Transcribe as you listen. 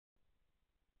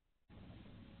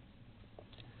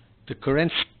the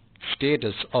current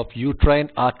status of uterine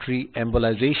artery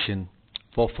embolization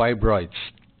for fibroids.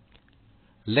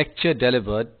 Lecture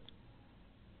delivered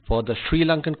for the Sri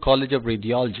Lankan College of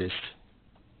Radiologists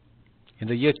in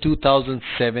the year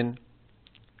 2007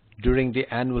 during the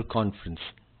annual conference.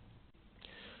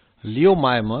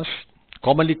 Leiomyomas,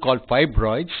 commonly called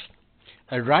fibroids,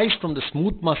 arise from the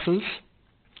smooth muscles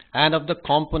and of the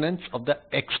components of the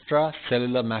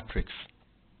extracellular matrix.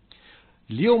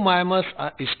 Leiomyomas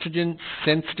are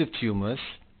estrogen-sensitive tumors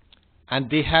and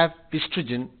they have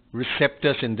estrogen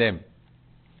receptors in them.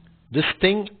 This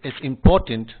thing is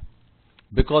important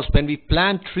because when we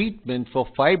plan treatment for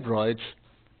fibroids,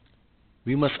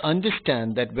 we must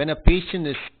understand that when a patient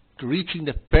is reaching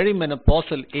the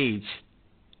perimenopausal age,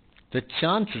 the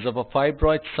chances of a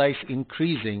fibroid size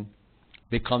increasing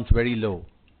becomes very low.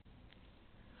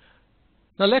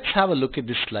 Now let's have a look at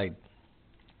this slide.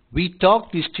 We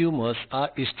talk these tumors are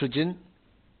estrogen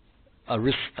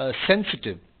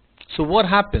sensitive. So what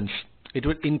happens? It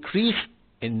will increase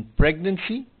in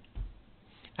pregnancy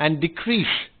and decrease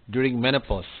during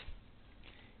menopause.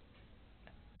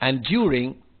 And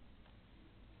during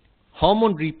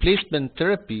hormone replacement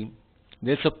therapy,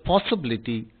 there's a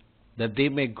possibility that they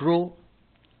may grow,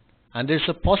 and there's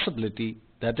a possibility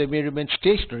that they may remain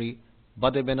stationary,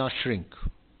 but they may not shrink.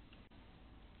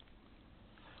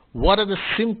 What are the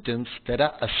symptoms that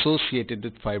are associated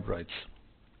with fibroids?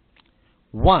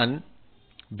 One,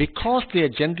 because they are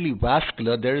generally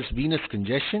vascular, there is venous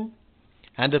congestion,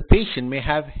 and the patient may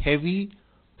have heavy,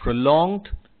 prolonged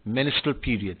menstrual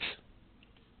periods.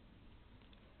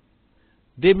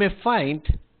 They may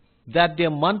find that their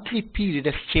monthly period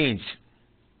has changed.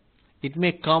 It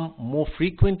may come more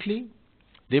frequently.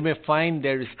 They may find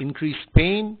there is increased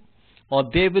pain, or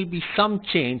there will be some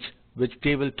change which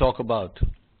they will talk about.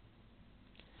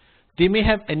 They may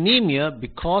have anemia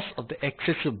because of the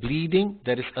excessive bleeding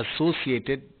that is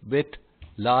associated with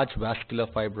large vascular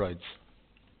fibroids.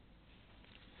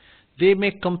 They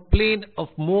may complain of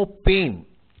more pain.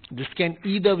 This can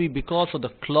either be because of the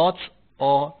clots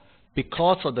or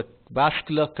because of the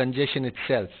vascular congestion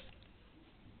itself.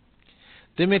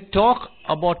 They may talk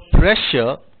about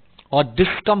pressure or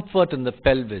discomfort in the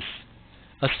pelvis.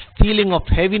 A feeling of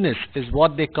heaviness is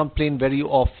what they complain very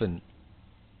often.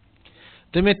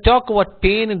 They may talk about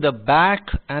pain in the back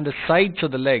and the sides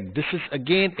of the leg. This is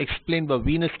again explained by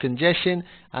venous congestion,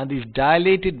 and these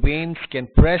dilated veins can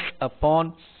press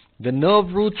upon the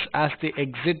nerve roots as they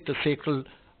exit the sacral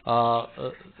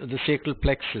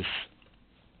plexus.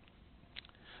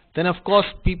 Then of course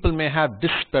people may have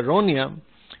dyspareunia,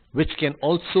 which can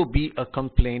also be a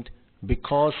complaint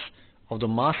because of the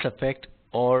mass effect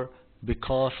or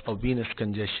because of venous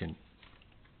congestion.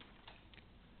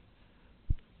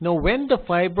 Now when the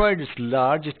fibroid is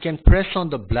large, it can press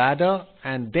on the bladder,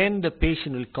 and then the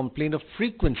patient will complain of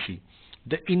frequency.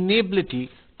 The inability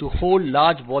to hold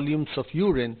large volumes of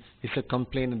urine is a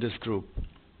complaint in this group.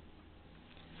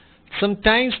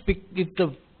 Sometimes if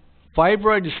the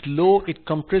fibroid is low, it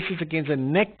compresses against the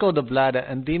neck of the bladder,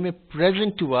 and they may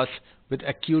present to us with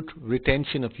acute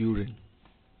retention of urine.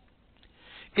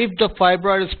 If the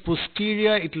fibroid is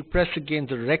posterior, it will press against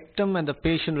the rectum, and the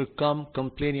patient will come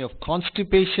complaining of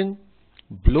constipation,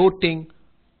 bloating,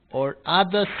 or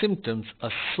other symptoms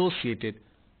associated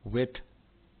with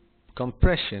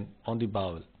compression on the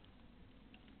bowel.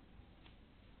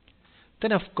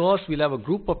 Then of course we'll have a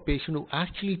group of patients who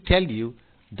actually tell you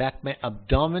that my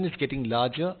abdomen is getting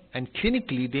larger, and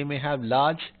clinically they may have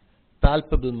large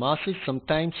palpable masses,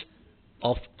 sometimes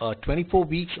of 24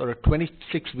 weeks or a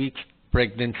 26 weeks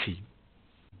pregnancy.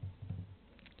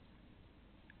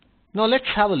 Now let's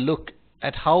have a look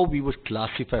at how we would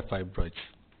classify fibroids.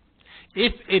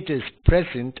 If it is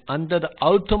present under the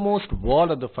outermost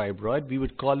wall of the fibroid, we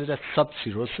would call it a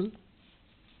subserosal.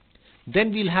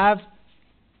 Then we'll have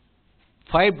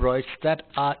fibroids that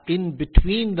are in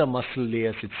between the muscle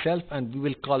layers itself, and we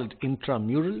will call it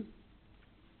intramural.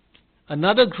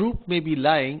 Another group may be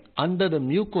lying under the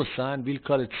mucosa, and we'll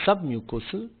call it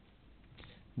submucosal.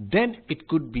 Then it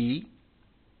could be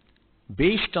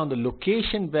based on the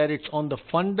location where it's on the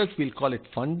fundus, we'll call it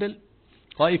fundal,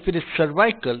 or if it is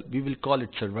cervical, we will call it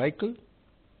cervical.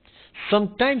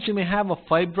 Sometimes you may have a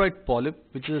fibroid polyp,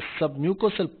 which is a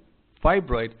submucosal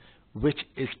fibroid, which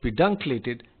is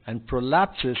pedunculated and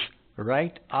prolapses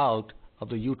right out of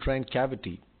the uterine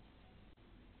cavity.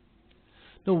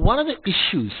 Now, one of the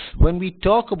issues when we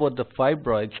talk about the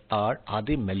fibroids are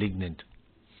they malignant?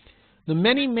 Now,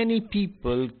 many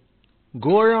people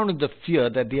go around with the fear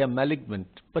that they are malignant,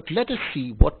 but let us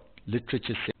see what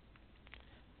literature says.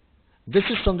 This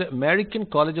is from the American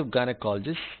College of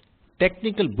Gynecologists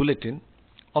Technical Bulletin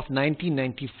of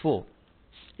 1994.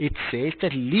 It says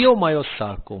that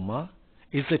leiomyosarcoma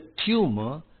is a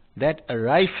tumor that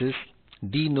arises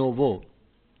de novo.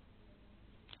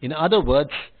 In other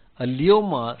words, a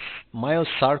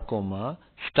leiomyosarcoma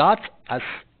starts as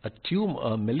a tumor,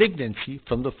 a malignancy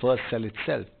from the first cell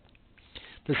itself.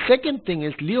 The second thing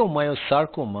is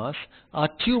leiomyosarcomas are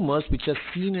tumors which are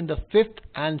seen in the 5th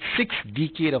and 6th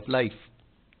decade of life.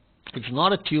 It's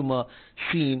not a tumor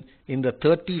seen in the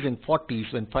 30s and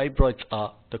 40s when fibroids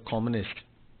are the commonest.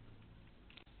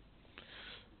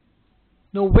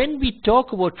 Now, when we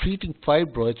talk about treating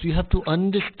fibroids, we have to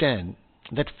understand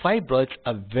that fibroids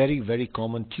are very, very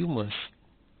common tumors.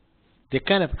 They're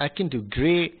kind of akin to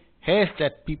gray hairs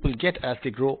that people get as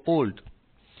they grow old.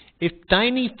 If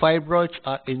tiny fibroids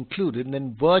are included,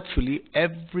 then virtually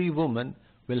every woman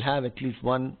will have at least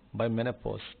one by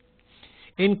menopause.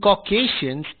 In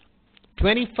Caucasians,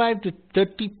 25 to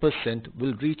 30%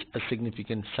 will reach a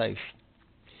significant size.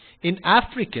 In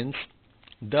Africans,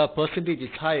 the percentage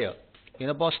is higher. In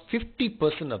about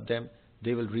 50% of them,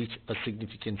 they will reach a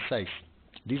significant size.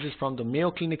 This is from the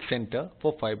Mayo Clinic Center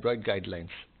for Fibroid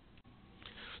Guidelines.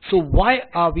 So why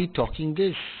are we talking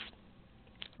this?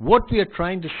 What we are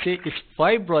trying to say is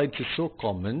fibroids is so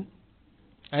common,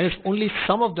 and if only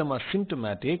some of them are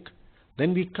symptomatic,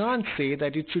 then we can't say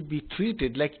that it should be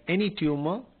treated like any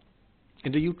tumor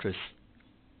in the uterus.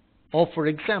 Or for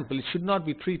example, it should not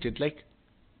be treated like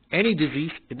any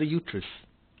disease in the uterus.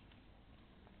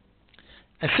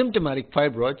 Asymptomatic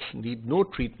fibroids need no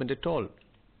treatment at all.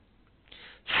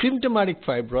 Symptomatic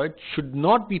fibroids should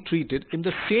not be treated in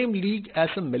the same league as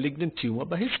a malignant tumor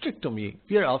by hysterectomy.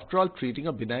 We are after all treating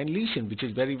a benign lesion, which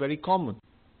is very, very common.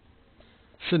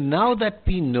 So now that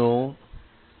we know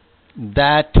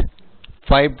that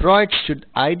fibroids should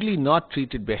ideally not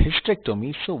treated by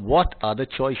hysterectomy, so what are the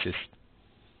choices?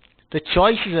 The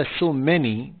choices are so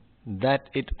many that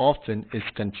it often is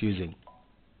confusing.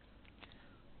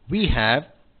 We have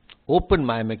open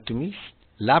myomectomies,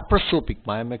 laparoscopic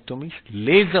myomectomies,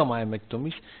 laser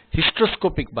myomectomies,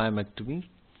 hysteroscopic myomectomies,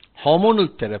 hormonal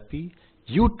therapy,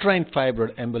 uterine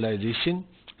fibroid embolization,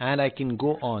 and I can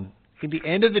go on. In the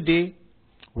end of the day,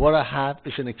 what I have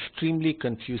is an extremely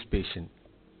confused patient.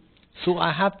 So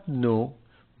I have to know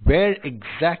where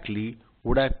exactly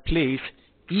would I place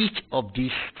each of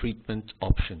these treatment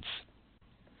options.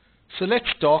 So let's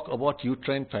talk about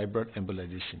uterine fibroid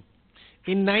embolization.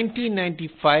 In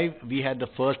 1995, we had the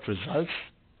first results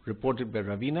reported by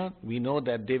Ravina. We know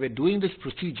that they were doing this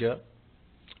procedure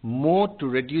more to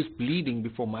reduce bleeding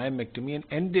before myomectomy and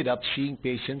ended up seeing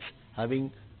patients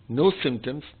having no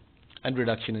symptoms and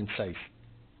reduction in size.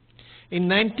 In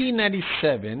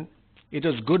 1997, it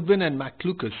was Goodwin and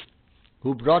McLucas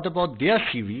who brought about their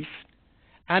series,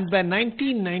 and by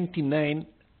 1999,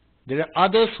 there are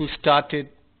others who started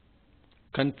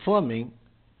confirming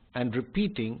and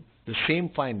repeating the same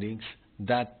findings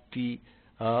that the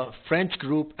French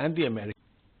group and the American.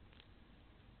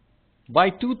 By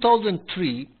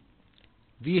 2003,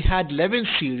 we had 11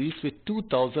 series with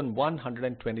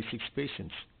 2,126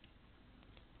 patients.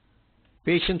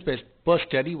 Patients per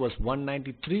study was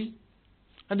 193,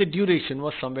 and the duration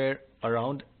was somewhere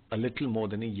around a little more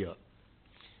than a year.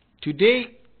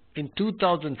 Today, in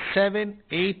 2007,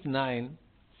 8, 9,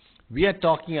 we are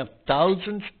talking of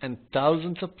thousands and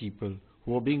thousands of people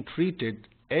who are being treated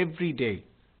every day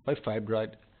by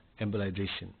fibroid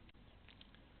embolization.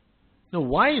 Now,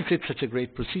 why is it such a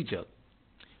great procedure?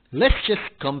 Let's just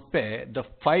compare the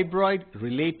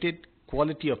fibroid-related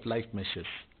quality of life measures.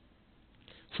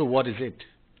 So what is it?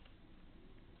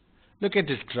 Look at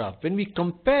this graph. When we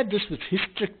compare this with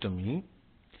hysterectomy,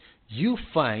 you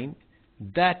find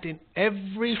that in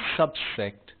every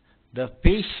subset, the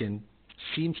patient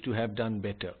seems to have done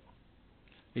better.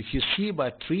 If you see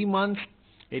by 3 months,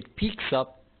 it peaks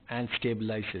up and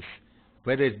stabilizes.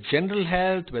 Whether it's general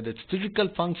health, whether it's physical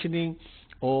functioning,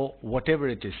 or whatever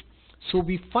it is. So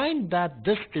we find that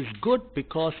this is good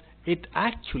because it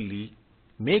actually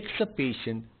makes a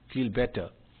patient feel better.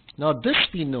 Now this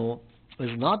we know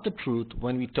is not the truth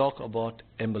when we talk about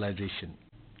embolization.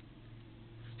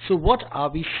 So what are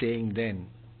we saying then?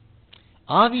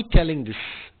 Are we telling this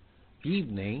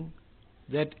evening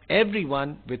that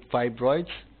everyone with fibroids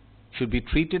should be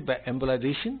treated by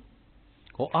embolization?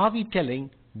 Or are we telling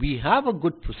we have a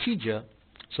good procedure,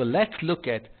 so let's look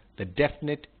at the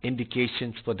definite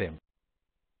indications for them?